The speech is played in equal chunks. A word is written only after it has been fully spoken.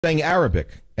saying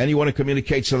Arabic. Anyone who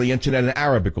communicates on the internet in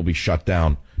Arabic will be shut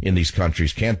down in these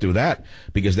countries. Can't do that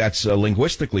because that's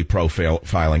linguistically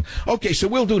profiling. Okay, so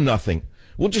we'll do nothing.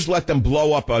 We'll just let them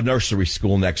blow up a nursery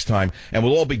school next time, and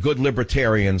we'll all be good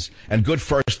libertarians and good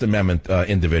First Amendment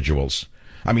individuals.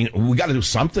 I mean, we got to do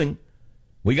something.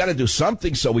 We got to do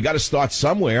something, so we got to start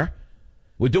somewhere.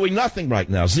 We're doing nothing right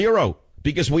now. Zero.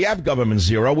 Because we have government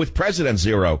zero with president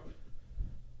zero.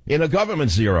 In a government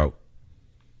zero.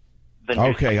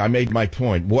 Okay, I made my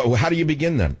point. How do you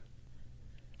begin then?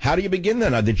 How do you begin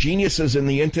then? The geniuses in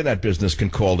the internet business can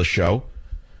call the show.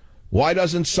 Why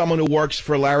doesn't someone who works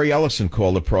for Larry Ellison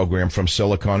call the program from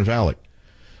Silicon Valley?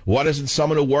 Why doesn't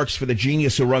someone who works for the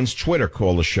genius who runs Twitter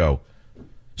call the show?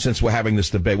 Since we're having this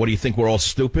debate, what do you think, we're all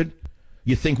stupid?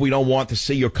 You think we don't want to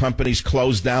see your companies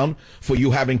closed down for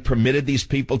you having permitted these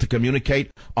people to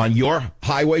communicate on your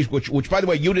highways, which by the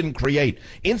way, you didn't create.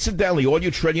 Incidentally, all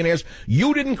you trillionaires,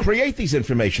 you didn't create these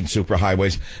information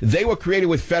superhighways. They were created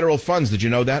with federal funds. Did you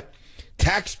know that?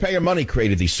 Taxpayer money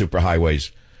created these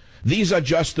superhighways. These are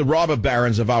just the robber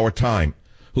barons of our time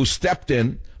who stepped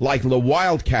in like the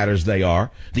wildcatters they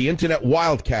are, the internet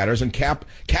wildcatters, and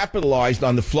capitalized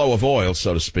on the flow of oil,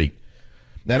 so to speak.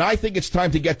 And I think it's time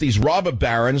to get these robber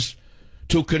barons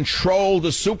to control the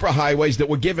superhighways that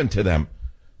were given to them.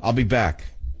 I'll be back.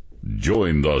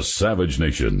 Join the Savage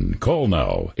Nation. Call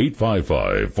now,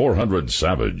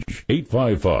 855-400-SAVAGE,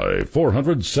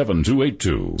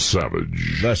 855-400-7282.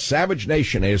 Savage. The Savage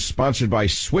Nation is sponsored by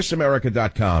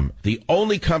SwissAmerica.com, the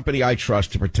only company I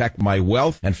trust to protect my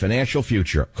wealth and financial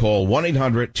future. Call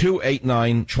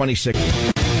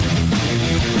 1-800-289-26.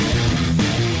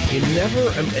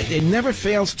 It never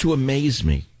fails to amaze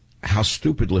me how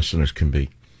stupid listeners can be.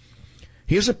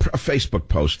 Here's a Facebook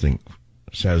posting.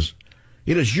 It says,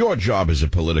 "It is your job as a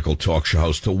political talk show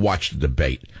host to watch the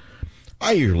debate.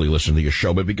 I usually listen to your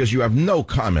show, but because you have no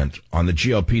comment on the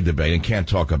GOP debate and can't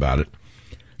talk about it,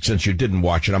 since you didn't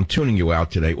watch it, I'm tuning you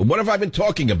out today." What have I been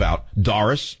talking about,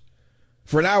 Doris?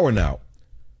 For an hour now.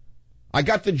 I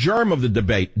got the germ of the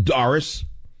debate, Doris.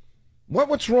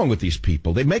 What's wrong with these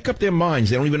people? They make up their minds.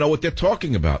 They don't even know what they're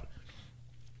talking about.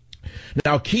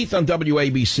 Now, Keith on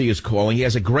WABC is calling. He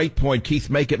has a great point. Keith,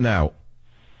 make it now.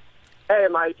 Hey,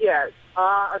 Mike, yeah.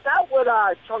 About what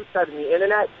Trump said on the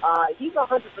internet, he's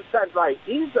 100% right.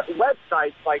 These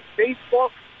websites like Facebook,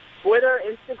 Twitter,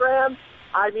 Instagram,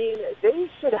 I mean, they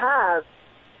should have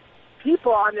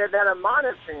people on there that are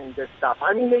monitoring this stuff.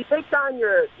 I mean, they take down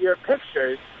your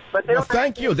pictures, but they don't...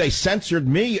 Thank you. They censored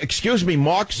me. Excuse me,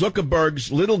 Mark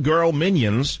Zuckerberg's little girl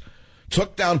minions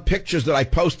took down pictures that I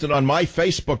posted on my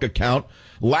Facebook account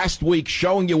last week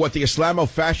showing you what the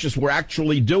Islamo-fascists were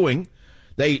actually doing.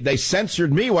 They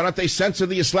censored me. Why don't they censor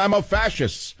the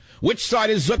Islamo-fascists? Which side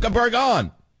is Zuckerberg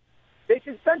on? They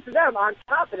should censor them. On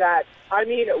top of that, I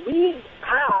mean, we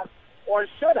have or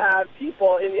should have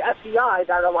people in the FBI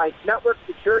that are like network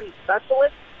security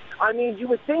specialists. I mean, you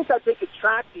would think that they could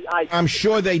track the IP. I'm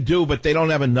sure they do, but they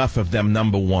don't have enough of them,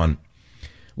 number one.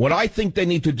 What I think they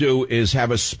need to do is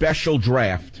have a special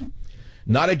draft,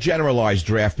 not a generalized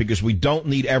draft, because we don't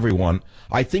need everyone.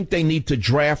 I think they need to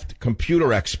draft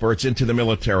computer experts into the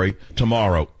military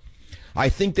tomorrow. I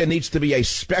think there needs to be a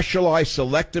specialized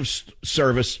selective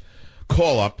service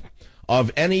call-up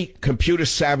of any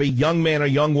computer-savvy young man or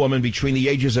young woman between the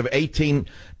ages of 18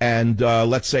 and,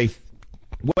 let's say,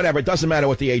 whatever. It doesn't matter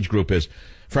what the age group is.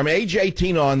 From age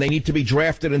 18 on, they need to be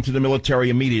drafted into the military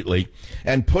immediately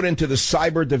and put into the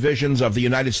cyber divisions of the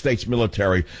United States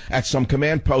military at some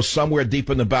command post somewhere deep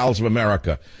in the bowels of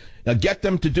America. Now, get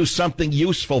them to do something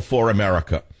useful for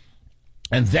America.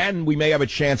 And then we may have a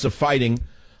chance of fighting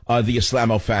the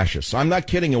Islamo-fascists. I'm not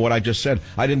kidding you what I just said.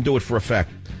 I didn't do it for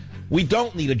effect. We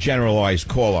don't need a generalized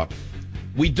call-up.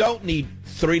 We don't need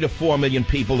 3 to 4 million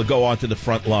people to go onto the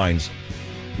front lines.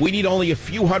 We need only a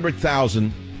few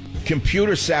 100,000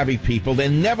 computer-savvy people. They're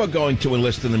never going to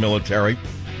enlist in the military.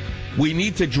 We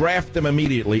need to draft them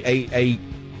immediately. A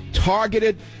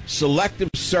targeted selective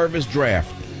service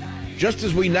draft. Just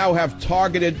as we now have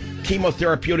targeted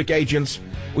chemotherapeutic agents,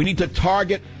 we need to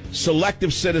target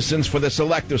selective citizens for the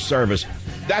selective service.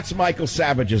 That's Michael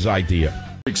Savage's idea.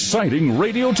 Exciting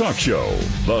radio talk show,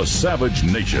 The Savage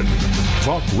Nation.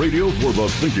 Talk radio for the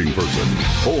thinking person.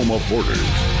 Home of borders,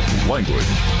 language,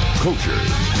 culture.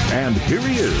 And here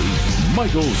he is,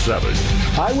 Michael Savage.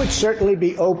 I would certainly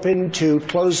be open to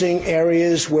closing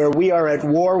areas where we are at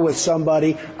war with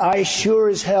somebody. I sure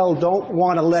as hell don't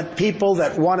want to let people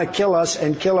that want to kill us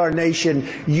and kill our nation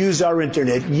use our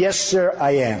internet. Yes, sir,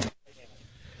 I am.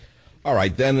 All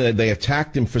right, then they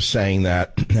attacked him for saying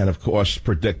that, and of course,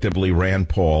 predictably, Rand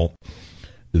Paul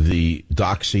the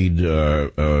doxied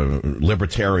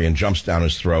libertarian jumps down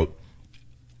his throat,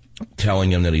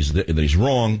 telling him that he's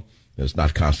wrong, that it's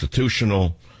not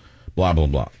constitutional, blah, blah,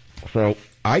 blah. So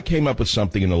I came up with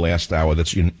something in the last hour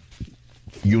that's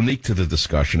unique to the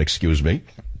discussion, excuse me,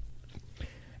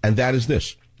 and that is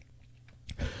this.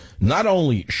 Not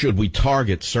only should we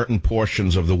target certain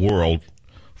portions of the world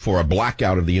for a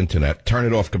blackout of the internet, turn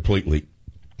it off completely,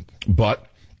 but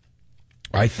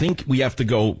I think we have to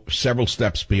go several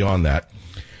steps beyond that.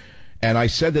 And I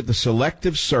said that the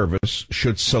Selective Service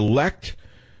should select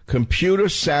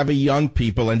computer-savvy young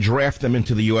people and draft them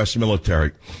into the U.S.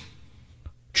 military.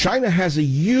 China has a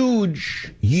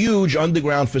huge, huge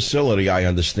underground facility, I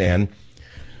understand,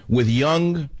 with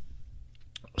young,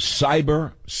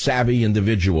 cyber-savvy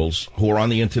individuals who are on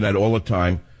the internet all the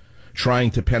time,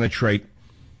 trying to penetrate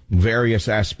various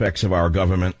aspects of our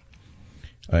government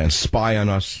and spy on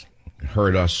us,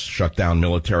 hurt us, shut down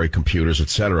military computers,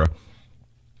 etc.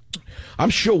 I'm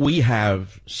sure we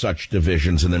have such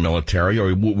divisions in the military,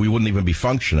 or we wouldn't even be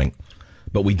functioning,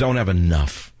 but we don't have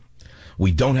enough.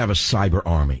 We don't have a cyber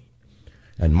army.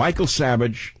 And Michael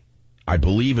Savage, I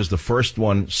believe, is the first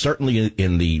one, certainly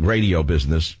in the radio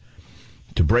business,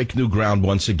 to break new ground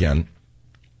once again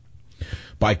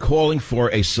by calling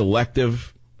for a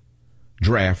selective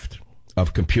draft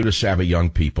of computer-savvy young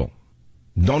people.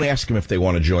 Don't ask them if they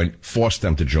want to join. Force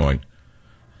them to join.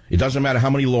 It doesn't matter how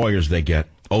many lawyers they get.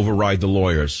 Override the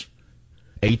lawyers.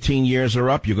 18 years or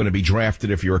up, you're going to be drafted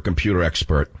if you're a computer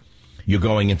expert. You're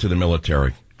going into the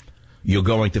military. You're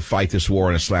going to fight this war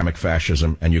on Islamic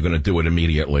fascism, and you're going to do it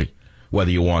immediately,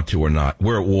 whether you want to or not.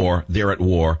 We're at war. They're at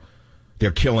war.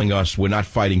 They're killing us. We're not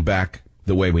fighting back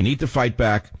the way we need to fight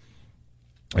back.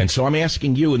 And so I'm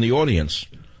asking you in the audience,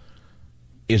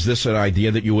 is this an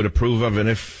idea that you would approve of? And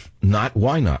if not,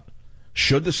 why not?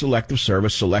 Should the Selective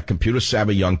Service select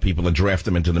computer-savvy young people and draft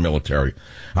them into the military?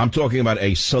 I'm talking about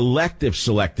a selective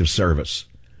service,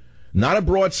 not a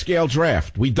broad-scale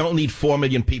draft. We don't need 4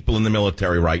 million people in the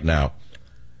military right now.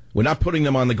 We're not putting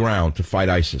them on the ground to fight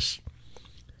ISIS.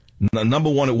 Number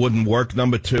one, it wouldn't work.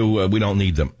 Number two, we don't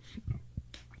need them.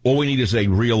 All we need is a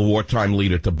real wartime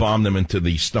leader to bomb them into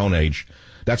the Stone Age.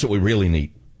 That's what we really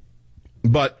need.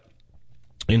 But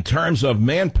in terms of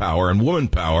manpower and woman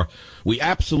power, we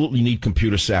absolutely need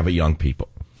computer-savvy young people.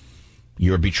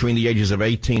 You're between the ages of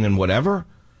 18 and whatever.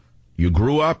 You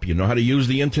grew up. You know how to use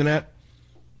the internet.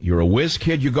 You're a whiz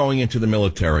kid. You're going into the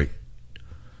military.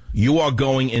 You are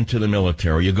going into the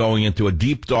military. You're going into a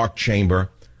deep, dark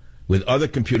chamber with other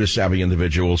computer-savvy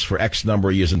individuals for X number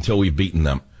of years until we've beaten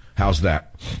them. How's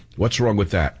that? What's wrong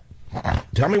with that?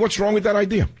 Tell me what's wrong with that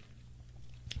idea.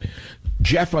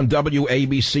 Jeff on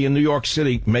WABC in New York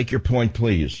City, make your point,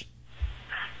 please.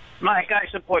 Mike, I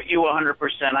support you 100%.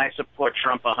 I support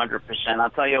Trump 100%. I'll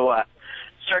tell you what,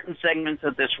 certain segments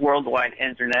of this worldwide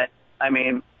internet, I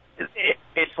mean,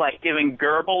 it's like giving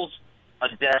Goebbels a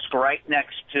desk right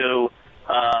next to,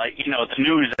 the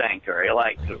news anchor,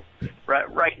 like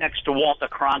right next to Walter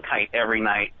Cronkite every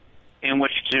night, in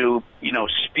which to,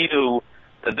 spew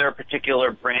their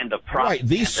particular brand of product. Right.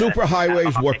 These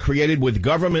superhighways were created with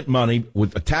government money,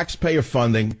 with taxpayer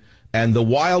funding, and the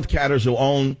wildcatters who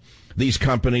own these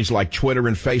companies like Twitter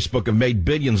and Facebook have made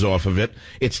billions off of it.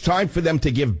 It's time for them to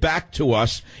give back to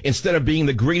us instead of being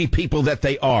the greedy people that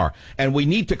they are. And we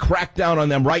need to crack down on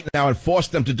them right now and force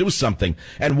them to do something.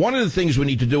 And one of the things we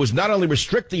need to do is not only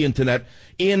restrict the internet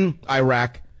in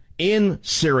Iraq, in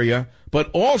Syria,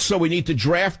 but also we need to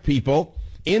draft people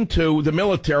into the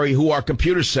military who are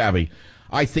computer savvy.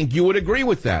 I think you would agree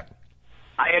with that.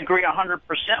 I agree 100%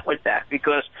 with that,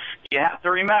 because you have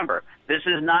to remember, this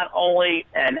is not only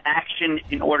an action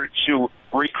in order to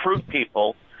recruit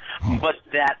people, but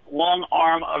that long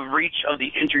arm of reach of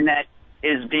the internet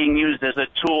is being used as a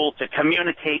tool to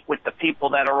communicate with the people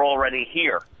that are already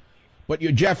here. But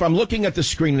Jeff, I'm looking at the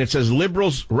screen and it says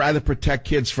liberals rather protect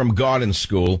kids from God in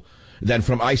school than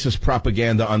from ISIS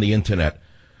propaganda on the internet.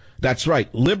 That's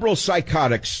right. Liberal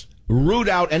psychotics root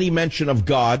out any mention of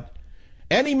God.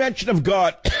 Any mention of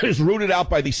God is rooted out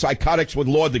by the psychotics with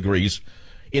law degrees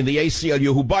in the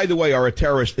ACLU, who, by the way,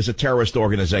 is a terrorist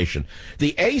organization.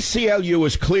 The ACLU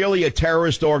is clearly a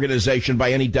terrorist organization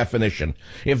by any definition.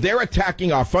 If they're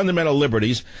attacking our fundamental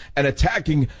liberties and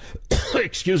attacking,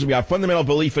 our fundamental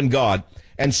belief in God,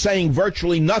 and saying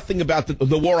virtually nothing about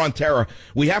the war on terror,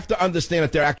 we have to understand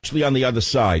that they're actually on the other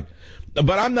side.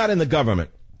 But I'm not in the government.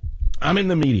 I'm in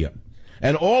the media.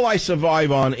 And all I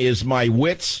survive on is my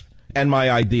wits and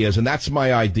my ideas. And that's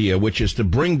my idea, which is to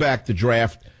bring back the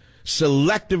draft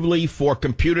selectively for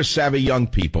computer-savvy young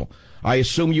people. I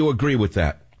assume you agree with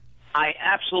that. I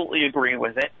absolutely agree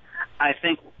with it. I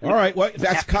think. All right, well,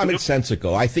 that's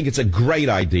commonsensical. I think it's a great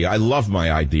idea. I love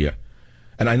my idea.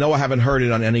 And I know I haven't heard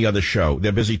it on any other show.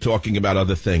 They're busy talking about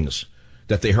other things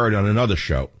that they heard on another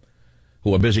show,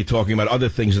 who are busy talking about other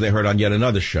things that they heard on yet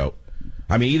another show.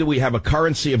 I mean, either we have a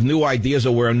currency of new ideas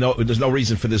or there's no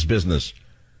reason for this business.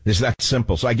 It's that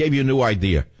simple. So I gave you a new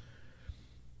idea.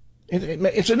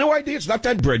 It's a new idea. It's not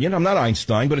that brilliant. I'm not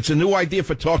Einstein, but it's a new idea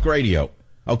for talk radio.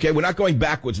 Okay, we're not going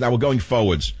backwards now. We're going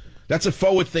forwards. That's a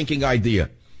forward-thinking idea.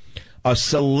 A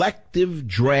selective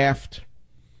draft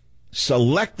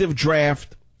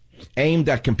aimed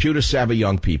at computer-savvy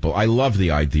young people. I love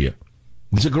the idea.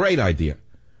 It's a great idea.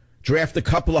 Draft a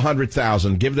couple of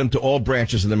 100,000, give them to all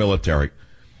branches of the military.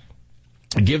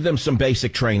 Give them some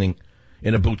basic training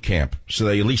in a boot camp so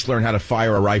they at least learn how to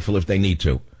fire a rifle if they need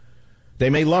to. They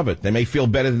may love it. They may feel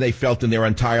better than they felt in their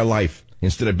entire life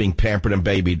instead of being pampered and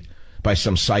babied by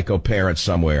some psycho parent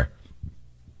somewhere.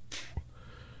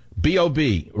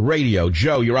 B.O.B. Radio.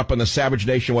 Joe, you're up on the Savage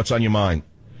Nation. What's on your mind?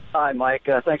 Hi, Mike.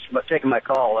 Thanks for taking my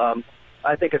call.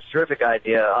 I think it's a terrific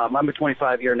idea. I'm a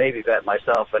 25-year Navy vet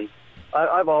myself, and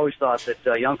I've always thought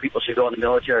that young people should go in the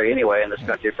military anyway in this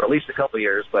country for at least a couple of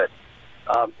years. But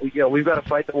we've got to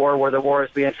fight the war where the war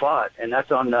is being fought, and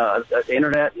that's on the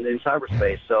internet and in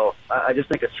cyberspace. So I just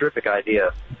think it's a terrific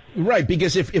idea. Right,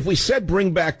 because if we said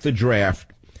bring back the draft,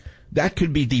 that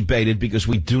could be debated because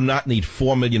we do not need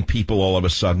 4 million people all of a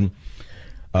sudden.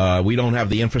 We don't have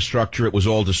the infrastructure. It was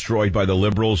all destroyed by the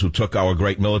liberals who took our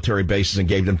great military bases and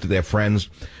gave them to their friends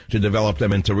to develop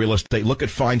them into real estate. Look at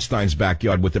Feinstein's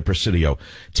backyard with the Presidio.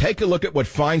 Take a look at what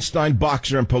Feinstein,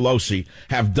 Boxer, and Pelosi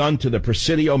have done to the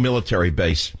Presidio military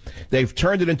base. They've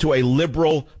turned it into a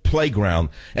liberal playground.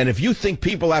 And if you think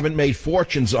people haven't made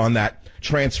fortunes on that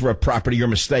transfer of property, you're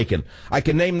mistaken. I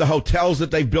can name the hotels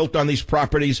that they've built on these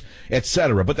properties,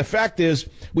 etc. But the fact is,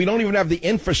 we don't even have the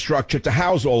infrastructure to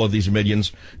house all of these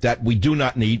millions that we do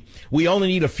not need. We only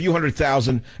need a few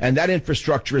 100,000, and that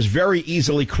infrastructure is very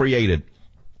easily created.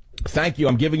 Thank you.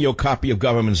 I'm giving you a copy of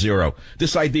Government Zero.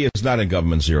 This idea is not in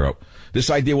Government Zero. This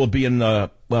idea will be in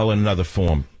another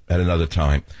form at another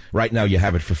time. Right now, you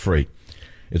have it for free.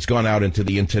 It's gone out into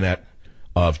the internet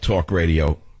of talk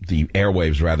radio, the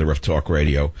airwaves, rather, of talk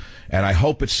radio. And I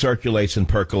hope it circulates and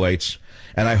percolates.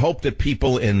 And I hope that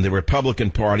people in the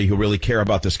Republican Party who really care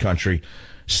about this country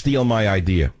steal my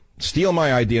idea. Steal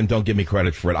my idea and don't give me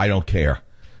credit for it. I don't care.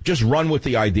 Just run with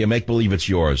the idea. Make believe it's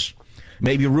yours.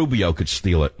 Maybe Rubio could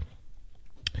steal it.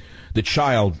 The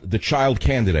child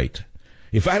candidate.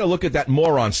 If I had to look at that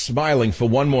moron smiling for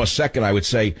one more second, I would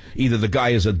say either the guy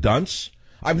is a dunce.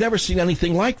 I've never seen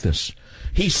anything like this.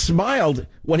 He smiled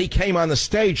when he came on the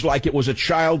stage like it was a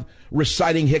child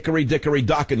reciting Hickory Dickory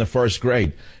Dock in the first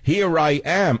grade. Here I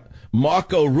am,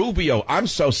 Marco Rubio. I'm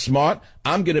so smart,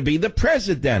 I'm going to be the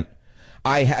president.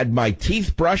 I had my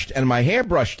teeth brushed and my hair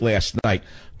brushed last night.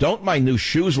 Don't my new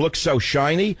shoes look so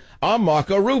shiny? I'm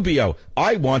Marco Rubio.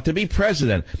 I want to be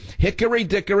president. Hickory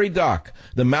Dickory Dock.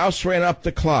 The mouse ran up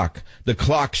the clock. The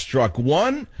clock struck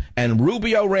 1 and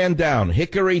Rubio ran down.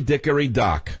 Hickory Dickory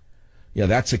Dock. Yeah,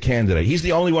 that's a candidate. He's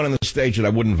the only one on the stage that I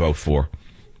wouldn't vote for.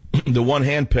 The one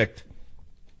handpicked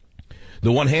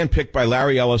by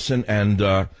Larry Ellison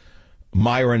and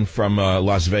Myron from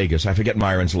Las Vegas. I forget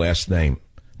Myron's last name.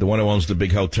 The one who owns the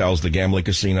big hotels, the gambling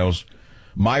casinos.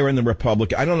 Myron, the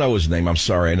Republican. I don't know his name. I'm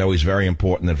sorry. I know he's very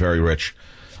important and very rich.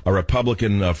 A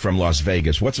Republican from Las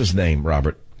Vegas. What's his name,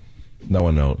 Robert? No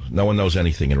one knows. No one knows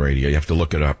anything in radio. You have to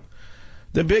look it up.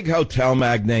 The big hotel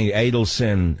magnate,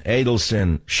 Sheldon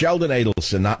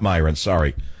Adelson, not Myron,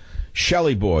 sorry.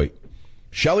 Shelley Boy.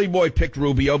 Shelley Boy picked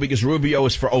Rubio because Rubio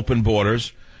is for open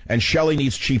borders, and Shelley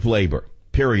needs cheap labor.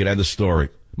 Period. End of story.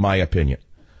 My opinion.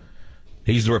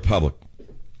 He's the Republican.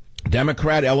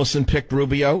 Democrat Ellison picked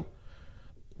Rubio,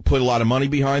 put a lot of money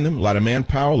behind him, a lot of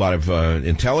manpower, a lot of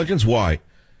intelligence. Why?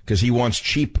 Because he wants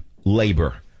cheap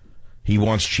labor. He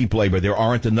wants cheap labor. There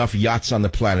aren't enough yachts on the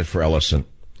planet for Ellison.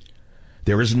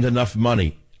 There isn't enough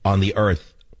money on the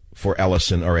earth for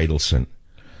Ellison or Adelson.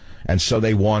 And so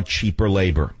they want cheaper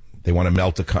labor. They want to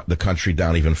melt the country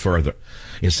down even further.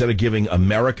 Instead of giving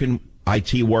American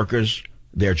IT workers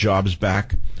their jobs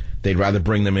back, they'd rather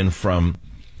bring them in from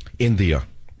India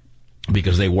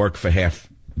because they work for half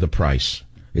the price.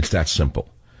 It's that simple.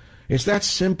 It's that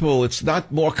simple. It's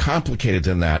not more complicated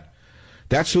than that.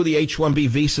 That's who the H-1B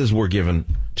visas were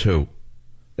given to.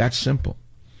 That's simple.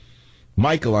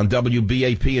 Michael on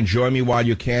WBAP, and join me while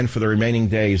you can for the remaining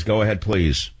days. Go ahead,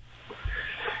 please.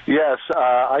 Yes,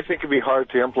 I think it'd be hard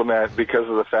to implement because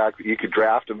of the fact that you could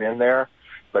draft them in there,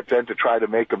 but then to try to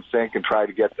make them think and try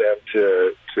to get them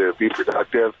to be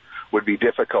productive would be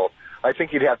difficult. I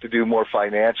think you'd have to do more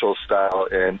financial style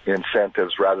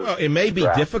incentives rather than It may be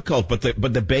difficult, but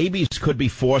the babies could be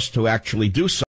forced to actually do something.